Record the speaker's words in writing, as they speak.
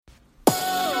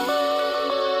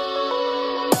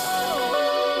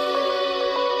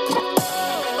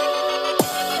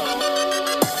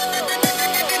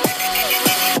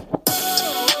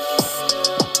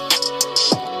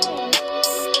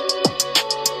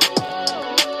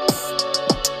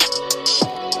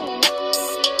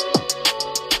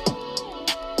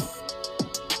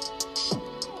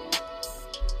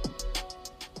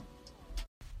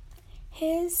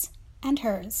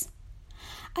hers.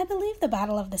 I believe the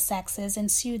battle of the sexes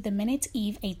ensued the minute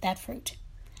Eve ate that fruit.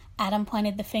 Adam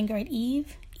pointed the finger at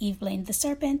Eve, Eve blamed the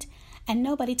serpent, and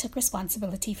nobody took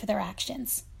responsibility for their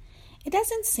actions. It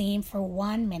doesn't seem for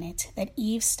 1 minute that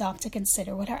Eve stopped to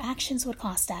consider what her actions would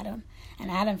cost Adam, and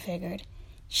Adam figured,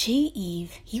 gee,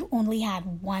 Eve, you only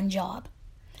had one job.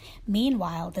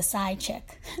 Meanwhile, the side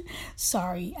chick,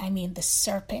 the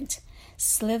serpent,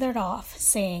 slithered off,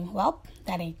 saying, well,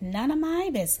 that ain't none of my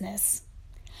business.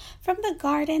 From the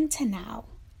garden to now,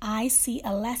 I see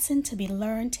a lesson to be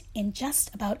learned in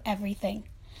just about everything.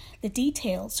 The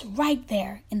details right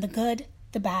there in the good,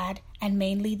 the bad, and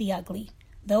mainly the ugly.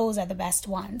 Those are the best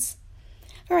ones.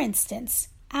 For instance,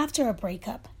 after a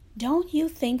breakup, don't you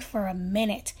think for a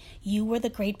minute you were the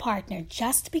great partner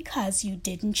just because you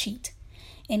didn't cheat.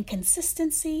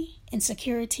 Inconsistency,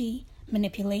 insecurity,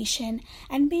 manipulation,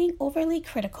 and being overly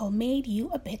critical made you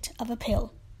a bit of a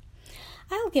pill.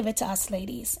 I'll give it to us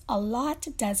ladies. A lot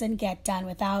doesn't get done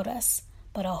without us,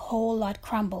 but a whole lot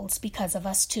crumbles because of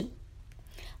us too.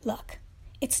 Look,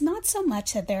 it's not so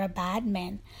much that there are bad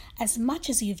men as much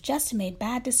as you've just made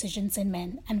bad decisions in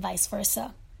men and vice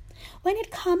versa. When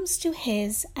it comes to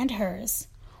his and hers,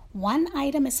 one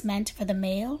item is meant for the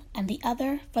male and the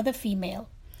other for the female.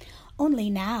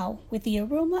 Only now, with the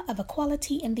aroma of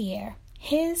equality in the air,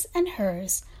 his and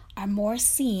hers are more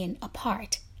seen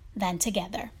apart than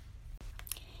together.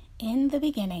 In the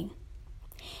beginning.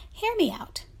 Hear me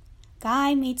out.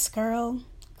 Guy meets girl.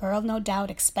 Girl no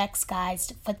doubt expects guys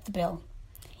to foot the bill.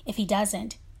 If he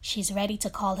doesn't, she's ready to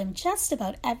call him just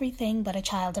about everything but a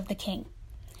child of the king.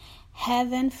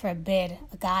 Heaven forbid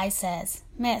a guy says,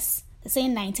 Miss, this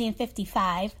ain't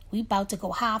 1955. We bout to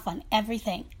go half on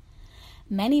everything.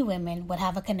 Many women would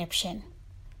have a conniption.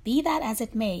 Be that as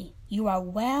it may, you are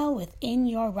well within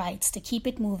your rights to keep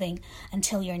it moving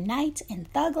until your knight in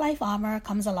thug life armor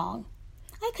comes along.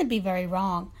 I could be very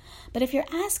wrong, but if you're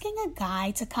asking a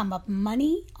guy to come up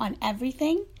money on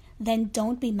everything, then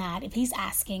don't be mad if he's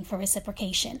asking for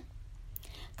reciprocation.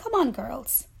 Come on,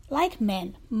 girls. Like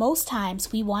men, most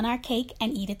times we want our cake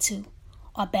and eat it too.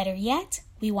 Or better yet,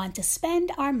 we want to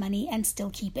spend our money and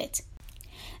still keep it.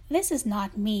 This is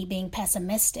not me being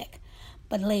pessimistic,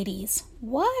 but ladies,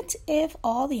 what if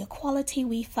all the equality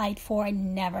we fight for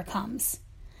never comes?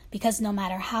 Because no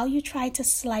matter how you try to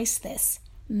slice this,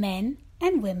 men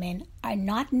and women are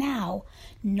not now,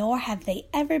 nor have they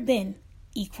ever been,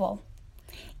 equal.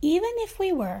 Even if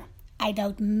we were, I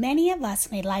doubt many of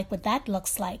us may like what that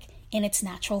looks like in its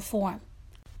natural form.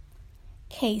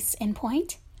 Case in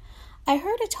point, I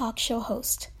heard a talk show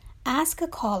host ask a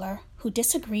caller who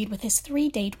disagreed with his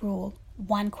 3-date rule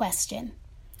one question.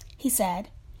 He said,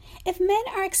 if men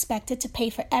are expected to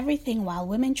pay for everything while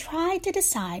women try to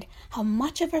decide how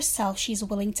much of herself she's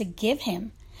willing to give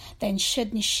him, then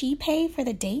shouldn't she pay for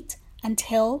the date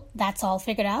until that's all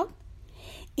figured out?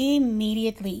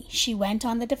 Immediately, she went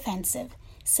on the defensive,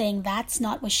 saying that's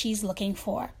not what she's looking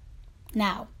for.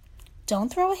 Now,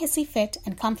 don't throw a hissy fit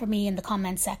and come for me in the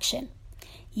comment section.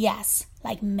 Yes,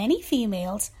 like many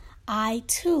females, I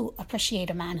too appreciate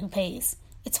a man who pays.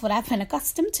 It's what I've been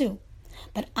accustomed to.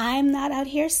 But I'm not out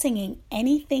here singing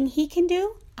anything he can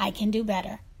do, I can do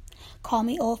better. Call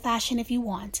me old-fashioned if you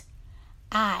want.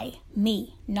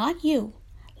 Me, not you,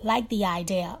 like the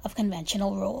idea of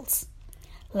conventional rules.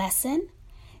 Lesson: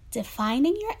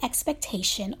 defining your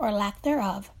expectation or lack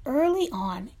thereof early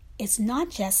on is not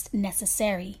just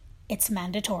necessary, it's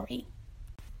mandatory.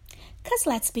 'Cause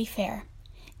let's be fair,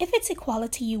 if it's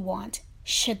equality you want,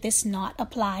 should this not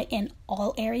apply in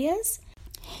all areas?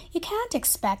 You can't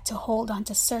expect to hold on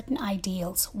to certain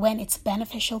ideals when it's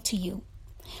beneficial to you.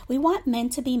 We want men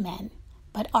to be men,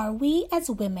 but are we as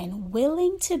women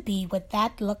willing to be what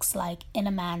that looks like in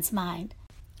a man's mind?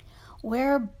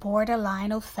 We're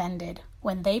borderline offended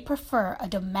when they prefer a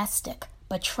domestic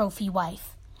but trophy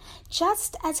wife,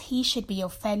 just as he should be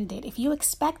offended if you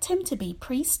expect him to be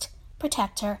priest,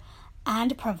 protector,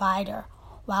 and provider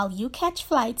while you catch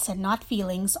flights and not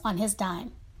feelings on his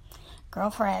dime.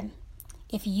 Girlfriend,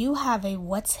 if you have a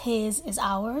what's his is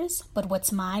ours, but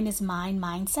what's mine is mine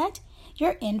mindset,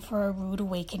 you're in for a rude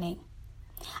awakening.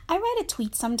 I read a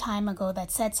tweet some time ago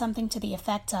that said something to the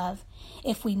effect of,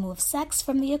 if we move sex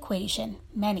from the equation,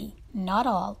 many, not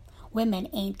all, women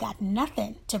ain't got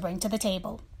nothing to bring to the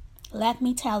table. Let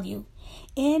me tell you,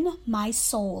 in my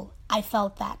soul, I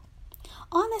felt that.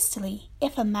 Honestly,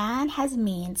 if a man has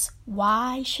means,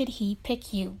 why should he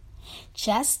pick you?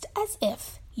 Just as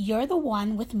if you're the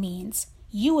one with means,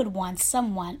 you would want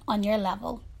someone on your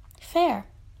level. Fair,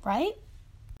 right?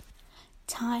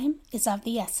 Time is of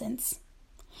the essence.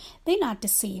 Be not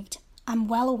deceived. I'm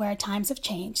well aware times have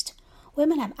changed.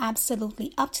 Women have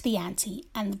absolutely upped the ante,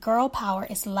 and girl power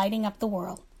is lighting up the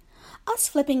world. Us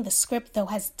flipping the script, though,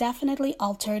 has definitely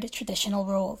altered traditional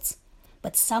roles.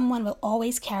 But someone will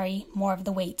always carry more of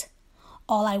the weight.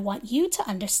 All I want you to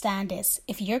understand is,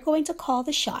 if you're going to call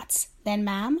the shots, then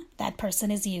ma'am, that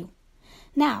person is you.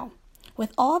 Now,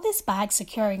 with all this bag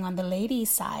securing on the ladies'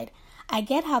 side, I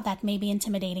get how that may be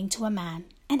intimidating to a man.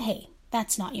 And hey,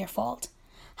 that's not your fault.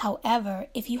 However,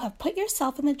 if you have put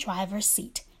yourself in the driver's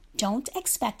seat, don't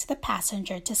expect the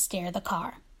passenger to steer the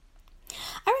car.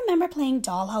 I remember playing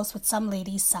dollhouse with some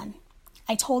lady's son.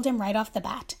 I told him right off the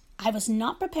bat, I was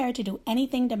not prepared to do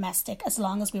anything domestic as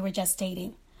long as we were just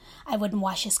dating. I wouldn't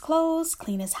wash his clothes,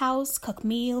 clean his house, cook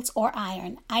meals, or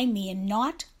iron. I mean,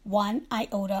 not one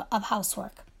iota of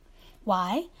housework.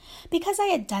 Why? Because I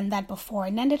had done that before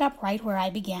and ended up right where I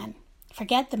began.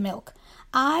 Forget the milk.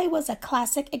 I was a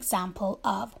classic example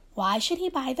of why should he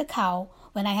buy the cow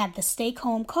when I had the steak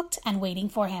home cooked and waiting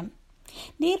for him.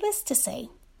 Needless to say,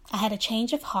 I had a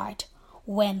change of heart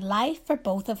when life for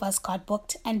both of us got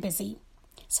booked and busy.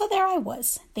 So there I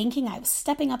was, thinking I was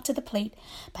stepping up to the plate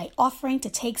by offering to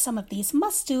take some of these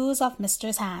must-dos off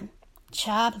Mister's hand.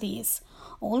 Cha, please,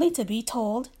 only to be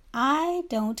told, I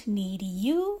don't need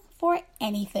you for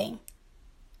anything.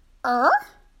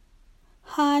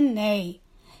 Honey,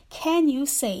 can you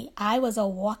say I was a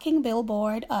walking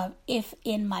billboard of if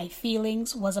in my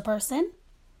feelings was a person?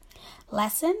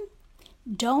 Lesson: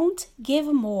 don't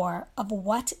give more of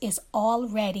what is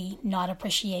already not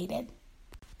appreciated.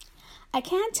 I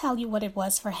can't tell you what it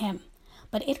was for him,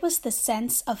 but it was the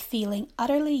sense of feeling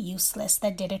utterly useless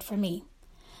that did it for me.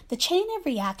 The chain of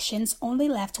reactions only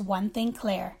left one thing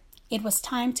clear. It was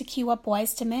time to cue up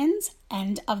Boyz II Men's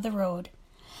End of the Road.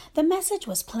 The message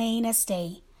was plain as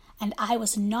day, and I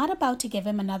was not about to give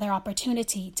him another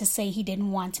opportunity to say he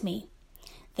didn't want me.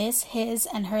 This his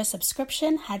and her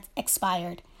subscription had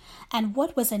expired, and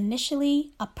what was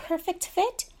initially a perfect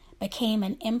fit became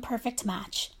an imperfect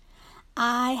match.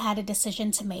 I had a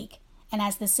decision to make, and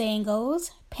as the saying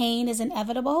goes, pain is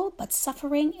inevitable, but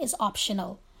suffering is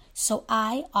optional, so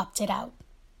I opted out.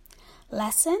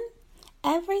 Lesson: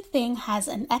 everything has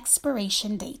an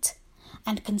expiration date,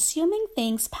 and consuming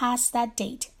things past that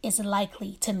date is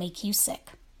likely to make you sick.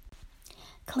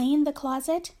 Clean the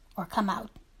closet or come out.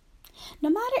 No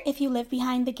matter if you live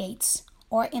behind the gates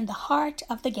or in the heart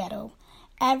of the ghetto,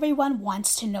 everyone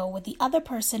wants to know what the other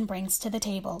person brings to the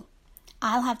table.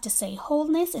 I'll have to say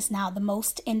wholeness is now the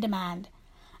most in demand.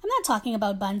 I'm not talking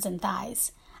about buns and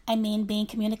thighs. I mean being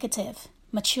communicative,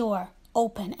 mature,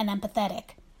 open, and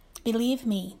empathetic. Believe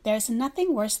me, there's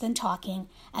nothing worse than talking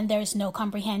and there's no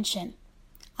comprehension.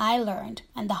 I learned,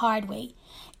 and the hard way,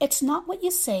 it's not what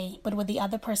you say, but what the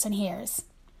other person hears.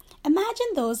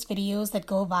 Imagine those videos that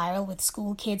go viral with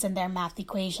school kids and their math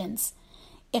equations.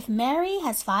 If Mary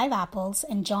has 5 apples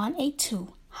and John ate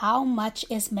 2, how much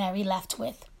is Mary left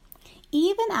with?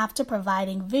 Even after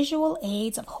providing visual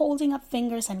aids of holding up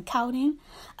fingers and counting,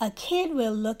 a kid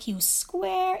will look you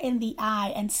square in the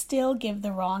eye and still give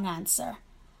the wrong answer.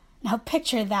 Now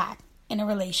picture that in a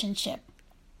relationship.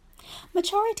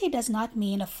 Maturity does not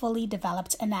mean a fully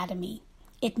developed anatomy.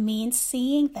 It means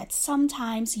seeing that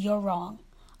sometimes you're wrong,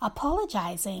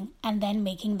 apologizing, and then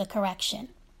making the correction.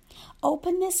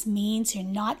 Openness means you're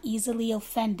not easily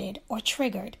offended or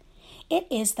triggered. It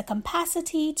is the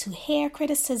capacity to hear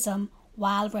criticism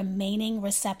while remaining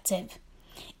receptive.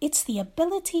 It's the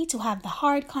ability to have the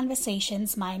hard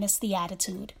conversations minus the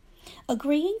attitude,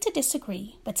 agreeing to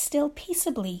disagree but still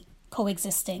peaceably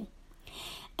coexisting.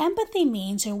 Empathy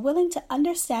means you're willing to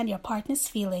understand your partner's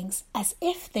feelings as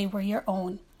if they were your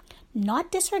own,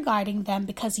 not disregarding them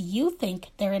because you think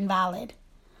they're invalid.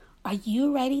 Are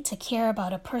you ready to care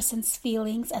about a person's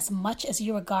feelings as much as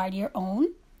you regard your own?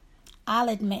 I'll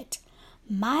admit,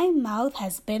 my mouth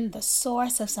has been the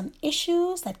source of some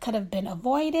issues that could have been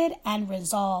avoided and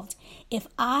resolved if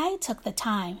I took the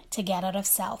time to get out of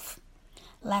self.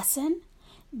 Lesson: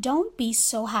 don't be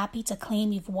so happy to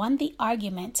claim you've won the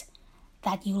argument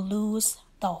that you lose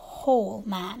the whole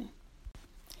man.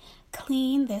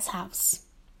 Clean this house.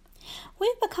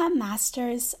 We've become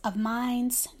masters of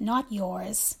minds, not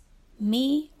yours.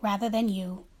 Me rather than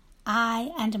you.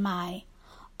 I and my.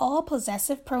 All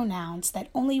possessive pronouns that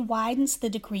only widens the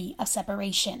degree of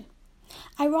separation.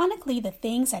 Ironically, the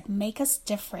things that make us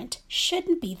different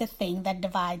shouldn't be the thing that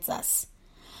divides us.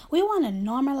 We want to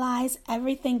normalize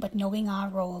everything but knowing our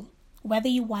role. Whether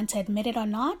you want to admit it or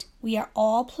not, we are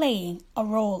all playing a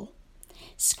role.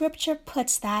 Scripture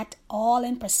puts that all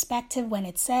in perspective when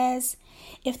it says,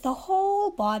 if the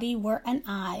whole body were an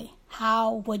eye,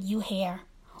 how would you hear?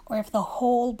 Or if the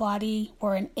whole body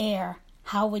were an ear,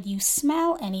 How would you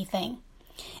smell anything?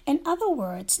 In other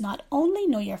words, not only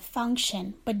know your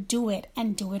function, but do it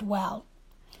and do it well.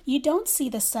 You don't see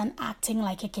the sun acting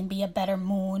like it can be a better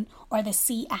moon or the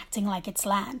sea acting like it's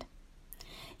land.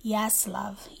 Yes,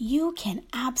 love, you can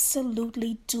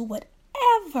absolutely do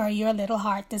whatever your little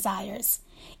heart desires.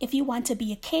 If you want to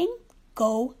be a king,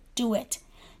 go do it.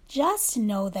 Just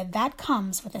know that that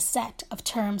comes with a set of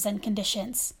terms and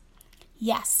conditions.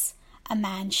 Yes, a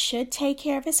man should take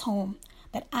care of his home,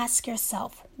 but ask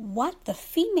yourself what the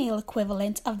female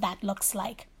equivalent of that looks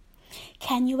like.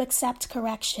 Can you accept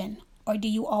correction, or do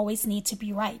you always need to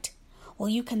be right? Will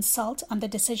you consult on the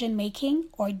decision making,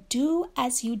 or do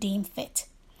as you deem fit?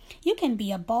 You can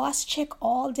be a boss chick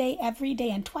all day, every day,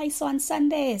 and twice on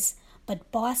Sundays,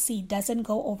 but bossy doesn't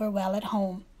go over well at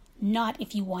home. Not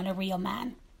if you want a real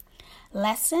man.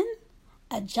 Lesson: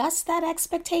 adjust that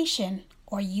expectation,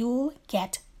 or you'll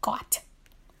get caught.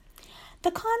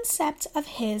 The concept of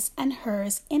his and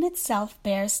hers in itself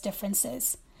bears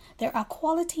differences. There are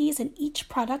qualities in each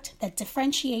product that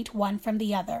differentiate one from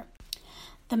the other.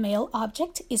 The male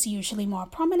object is usually more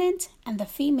prominent and the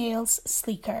female's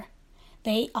sleeker.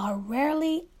 They are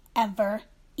rarely ever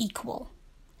equal.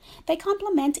 They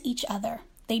complement each other.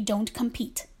 They don't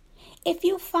compete. If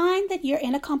you find that you're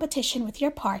in a competition with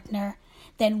your partner,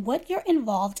 then what you're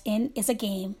involved in is a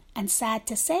game, and sad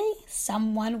to say,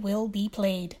 someone will be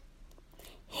played.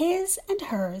 His and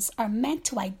hers are meant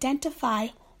to identify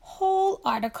whole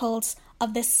articles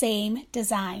of the same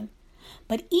design,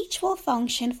 but each will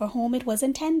function for whom it was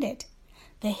intended.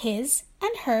 The his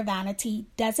and her vanity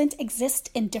doesn't exist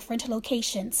in different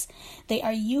locations. They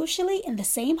are usually in the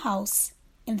same house,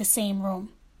 in the same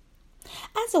room.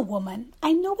 As a woman,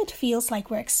 I know it feels like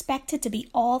we're expected to be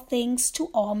all things to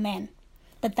all men,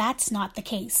 but that's not the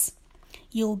case.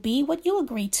 You'll be what you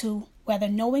agree to, whether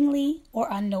knowingly or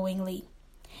unknowingly.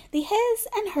 The his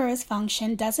and hers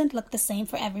function doesn't look the same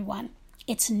for everyone.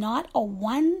 It's not a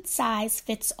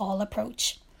one-size-fits-all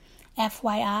approach.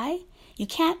 FYI, you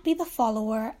can't be the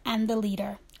follower and the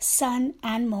leader, sun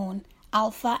and moon,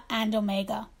 alpha and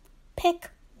omega.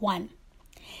 Pick one.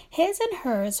 His and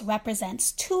hers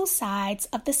represents two sides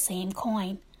of the same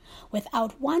coin.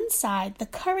 Without one side, the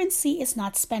currency is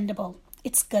not spendable.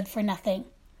 It's good for nothing.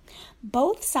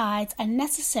 Both sides are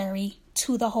necessary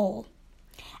to the whole.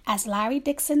 As Larry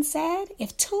Dixon said,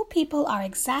 if two people are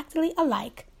exactly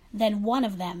alike, then one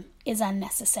of them is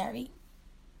unnecessary.